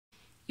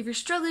If you're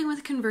struggling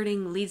with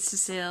converting leads to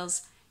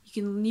sales,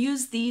 you can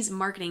use these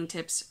marketing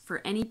tips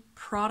for any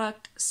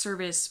product,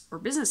 service, or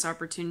business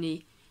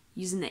opportunity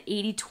using the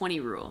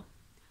 80-20 rule.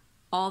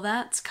 All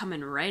that's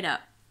coming right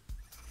up.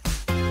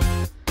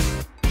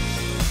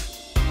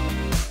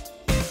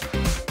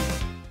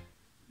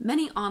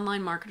 Many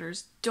online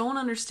marketers don't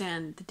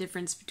understand the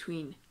difference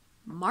between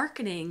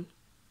marketing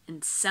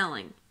and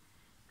selling.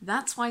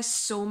 That's why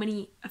so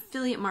many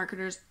affiliate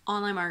marketers,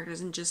 online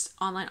marketers, and just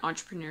online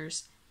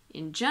entrepreneurs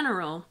in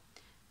general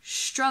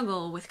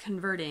struggle with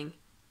converting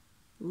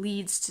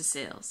leads to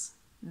sales.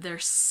 They're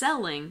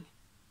selling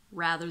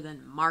rather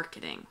than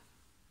marketing.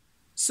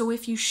 So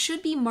if you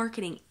should be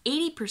marketing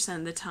 80%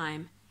 of the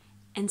time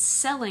and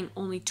selling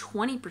only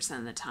 20%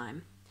 of the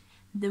time,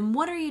 then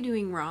what are you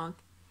doing wrong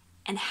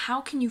and how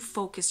can you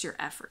focus your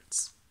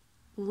efforts?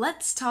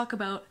 Let's talk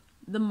about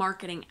the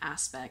marketing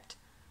aspect,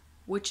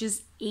 which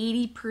is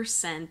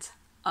 80%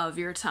 of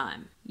your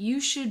time.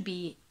 You should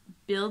be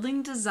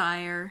building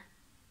desire,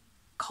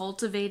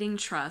 cultivating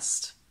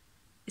trust,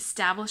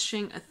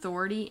 establishing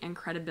authority and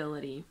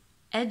credibility,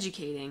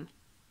 educating,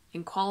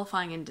 and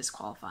qualifying and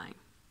disqualifying.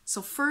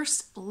 So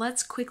first,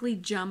 let's quickly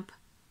jump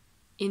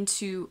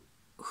into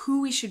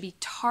who we should be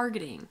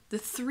targeting. The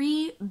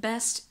 3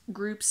 best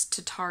groups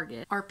to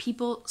target are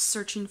people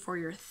searching for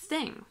your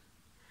thing.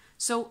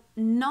 So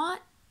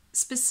not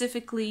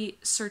specifically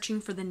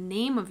searching for the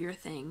name of your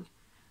thing,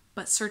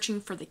 but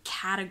searching for the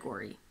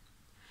category.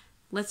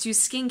 Let's use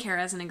skincare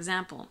as an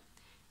example.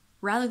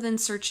 Rather than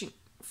searching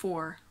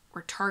for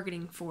or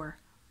targeting for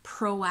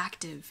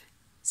proactive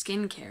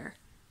skincare,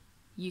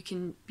 you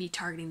can be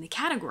targeting the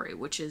category,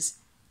 which is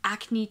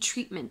acne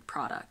treatment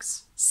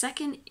products.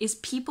 Second is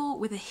people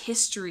with a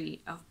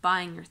history of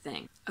buying your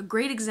thing. A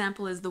great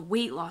example is the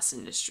weight loss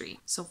industry.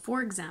 So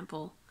for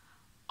example,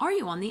 are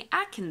you on the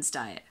Atkins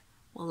diet?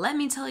 Well, let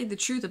me tell you the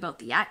truth about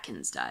the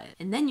Atkins diet,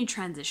 and then you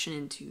transition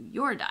into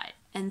your diet.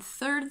 And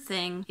third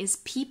thing is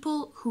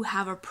people who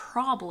have a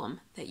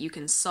problem that you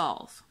can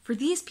solve. For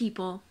these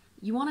people,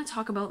 you want to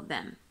talk about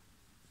them,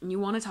 and you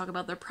want to talk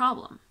about their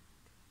problem,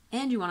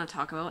 and you want to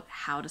talk about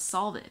how to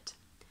solve it.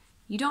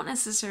 You don't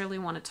necessarily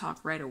want to talk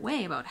right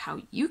away about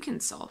how you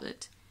can solve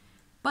it,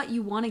 but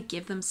you want to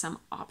give them some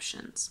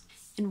options.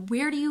 And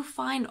where do you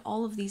find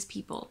all of these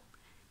people?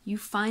 You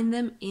find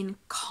them in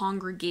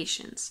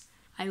congregations.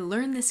 I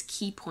learned this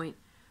key point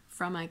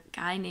from a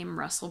guy named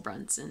Russell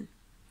Brunson,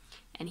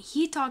 and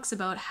he talks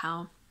about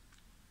how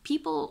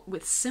people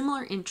with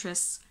similar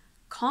interests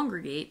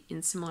congregate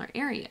in similar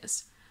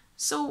areas.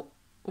 So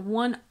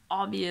one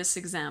obvious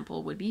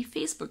example would be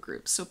Facebook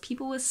groups. So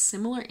people with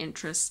similar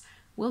interests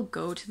will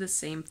go to the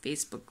same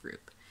Facebook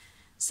group.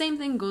 Same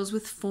thing goes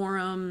with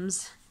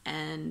forums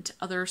and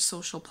other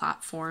social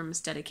platforms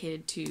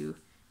dedicated to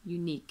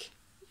unique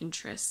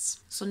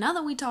interests. So now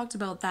that we talked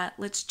about that,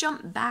 let's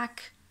jump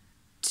back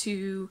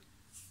to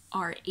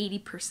our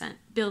 80%,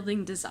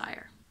 building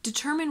desire.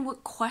 Determine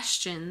what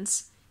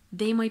questions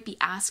they might be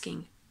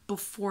asking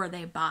before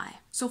they buy.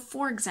 So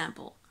for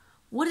example,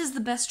 what is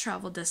the best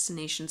travel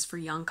destinations for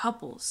young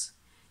couples?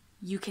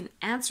 You can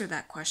answer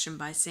that question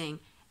by saying,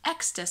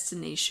 X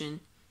destination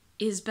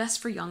is best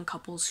for young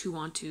couples who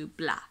want to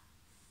blah.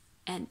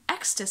 And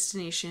X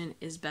destination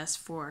is best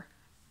for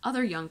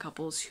other young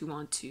couples who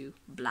want to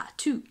blah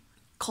too.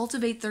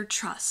 Cultivate their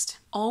trust.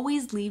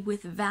 Always lead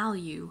with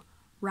value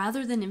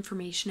rather than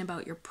information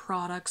about your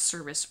product,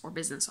 service, or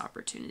business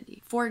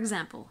opportunity. For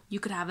example, you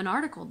could have an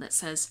article that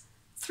says,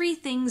 3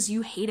 things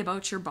you hate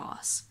about your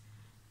boss.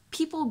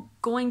 People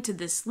going to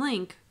this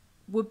link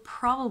would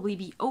probably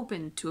be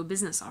open to a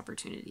business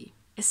opportunity.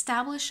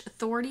 Establish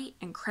authority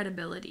and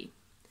credibility.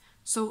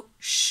 So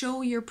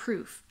show your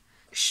proof.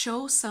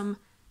 Show some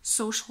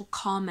social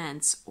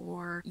comments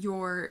or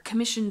your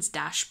commissions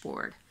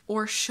dashboard,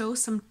 or show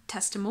some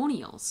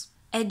testimonials.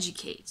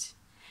 Educate.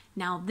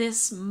 Now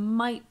this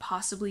might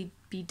possibly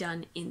be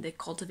done in the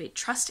cultivate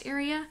trust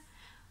area,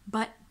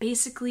 but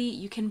basically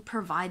you can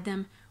provide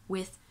them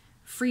with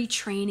free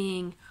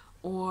training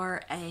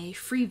or a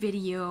free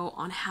video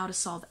on how to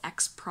solve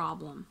X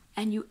problem.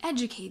 And you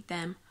educate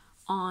them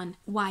on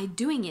why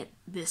doing it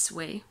this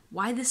way,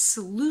 why this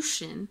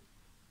solution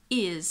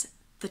is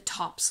the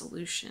top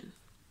solution.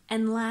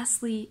 And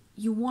lastly,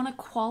 you want to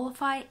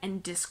qualify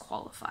and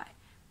disqualify,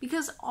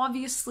 because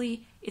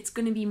obviously it's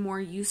going to be more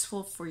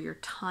useful for your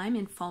time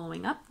in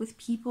following up with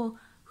people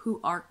who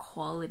are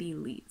quality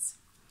leads.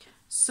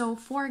 So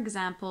for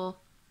example,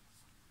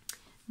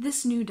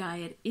 this new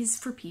diet is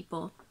for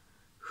people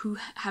who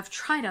have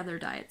tried other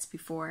diets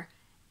before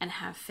and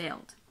have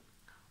failed,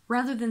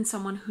 rather than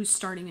someone who's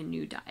starting a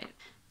new diet.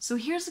 So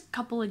here's a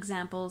couple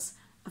examples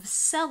of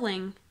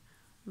selling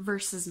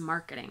versus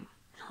marketing.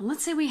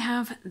 Let's say we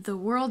have the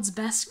world's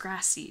best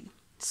grass seed.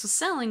 So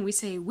selling, we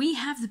say, we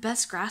have the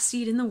best grass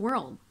seed in the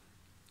world.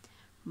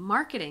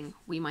 Marketing,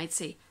 we might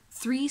say,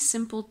 3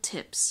 simple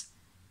tips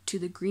to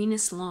the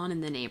greenest lawn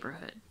in the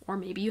neighborhood. Or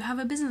maybe you have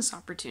a business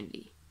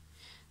opportunity.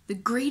 The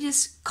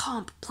greatest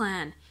comp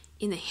plan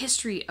in the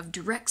history of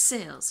direct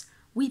sales.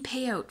 We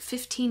pay out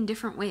 15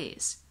 different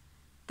ways.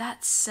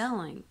 that's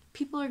selling.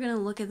 People are going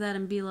to look at that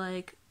and be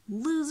like,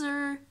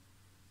 loser,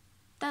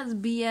 that's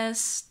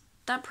BS,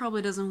 that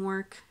probably doesn't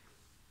work.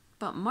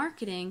 But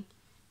marketing,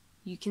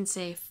 you can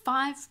say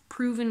 5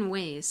 proven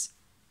ways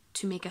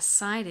to make a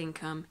side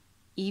income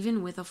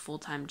even with a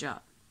full-time job.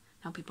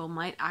 Now people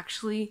might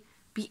actually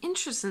be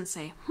interested and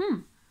say,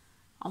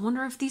 I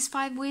wonder if these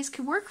 5 ways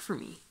could work for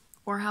me.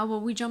 Or how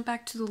about we jump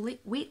back to the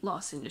weight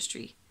loss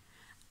industry?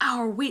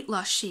 Our weight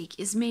loss shake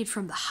is made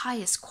from the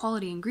highest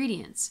quality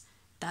ingredients.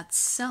 That's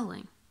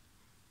selling.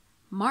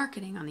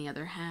 Marketing, on the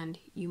other hand,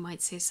 you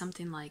might say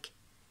something like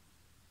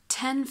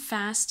 10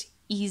 fast,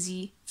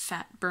 easy,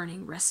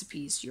 fat-burning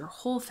recipes your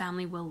whole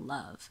family will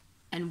love.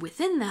 And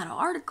within that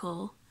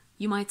article,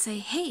 you might say,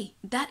 hey,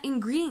 that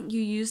ingredient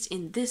you used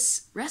in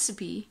this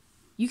recipe,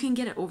 you can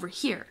get it over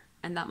here.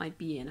 And that might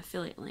be an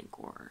affiliate link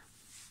or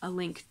a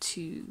link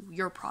to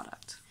your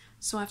product.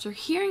 So after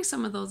hearing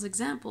some of those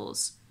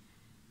examples,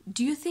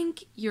 do you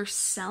think you're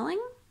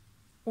selling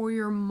or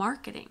you're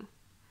marketing?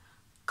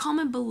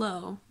 Comment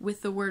below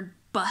with the word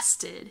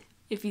busted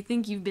if you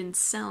think you've been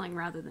selling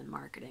rather than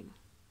marketing.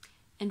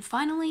 And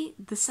finally,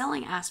 the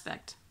selling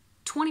aspect,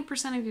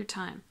 20% of your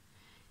time.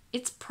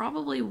 It's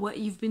probably what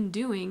you've been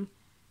doing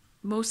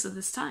most of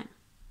this time.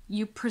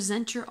 You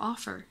present your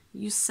offer,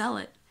 you sell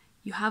it,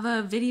 you have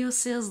a video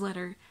sales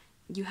letter,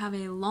 you have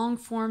a long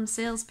form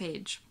sales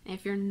page. And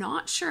if you're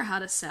not sure how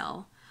to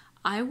sell,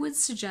 I would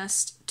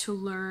suggest to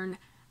learn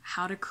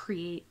how to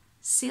create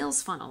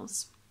sales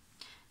funnels.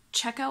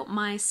 Check out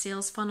my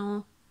sales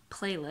funnel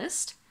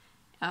playlist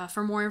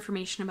for more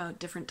information about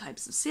different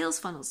types of sales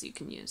funnels you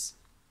can use.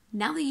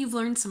 Now that you've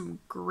learned some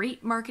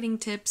great marketing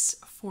tips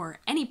for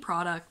any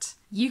product,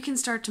 you can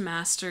start to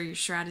master your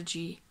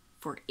strategy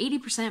for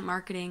 80%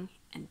 marketing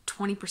and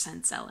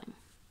 20% selling.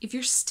 If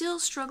you're still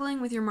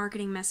struggling with your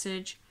marketing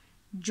message,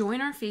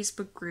 join our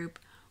Facebook group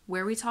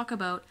where we talk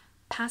about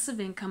passive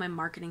income and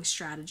marketing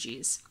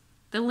strategies.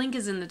 The link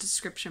is in the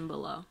description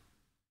below.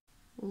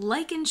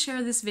 Like and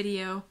share this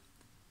video,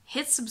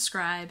 hit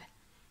subscribe,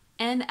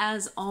 and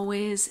as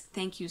always,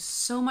 thank you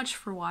so much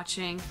for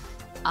watching.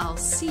 I'll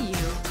see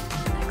you